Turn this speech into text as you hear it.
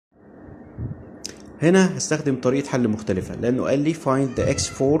هنا هستخدم طريقة حل مختلفة لأنه قال لي find the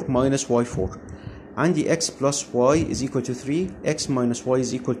x4 minus y4. عندي x plus y is equal to 3 x minus y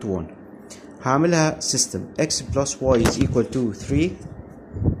is equal to 1. هعملها system x plus y is equal to 3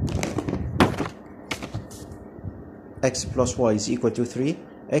 x plus y is equal to 3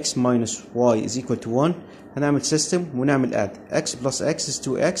 x minus y is equal to 1. هنعمل system ونعمل add x plus x is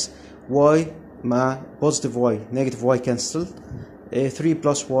 2x y مع positive y negative y cancelled 3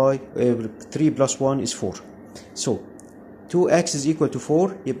 plus y 3 plus 1 is 4. so 2x is equal to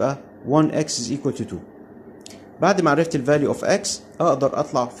 4 يبقى 1x is equal to 2. بعد ما عرفت ال value of x اقدر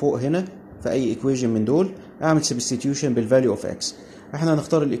اطلع فوق هنا في اي equation من دول اعمل substitution بال value of x. احنا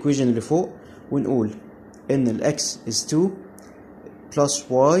هنختار ال equation اللي فوق ونقول ان ال x is 2 plus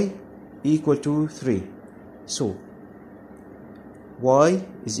y equal to 3 so y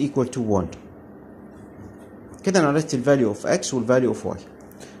is equal to 1. كده انا عرفت ال value of x وال value of y.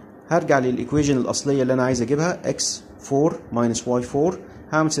 هرجع للايكويشن الاصليه اللي انا عايز اجيبها x4 minus y4.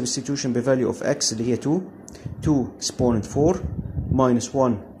 هعمل substitution ب value of x اللي هي 2 exponent 4 minus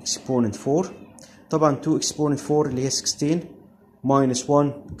 1 exponent 4. طبعا 2 exponent 4 اللي هي 16 minus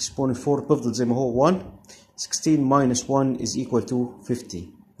 1 exponent 4 بيفضل زي ما هو 1. 16 minus 1 is equal to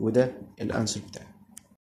 50 وده الانسر بتاعي.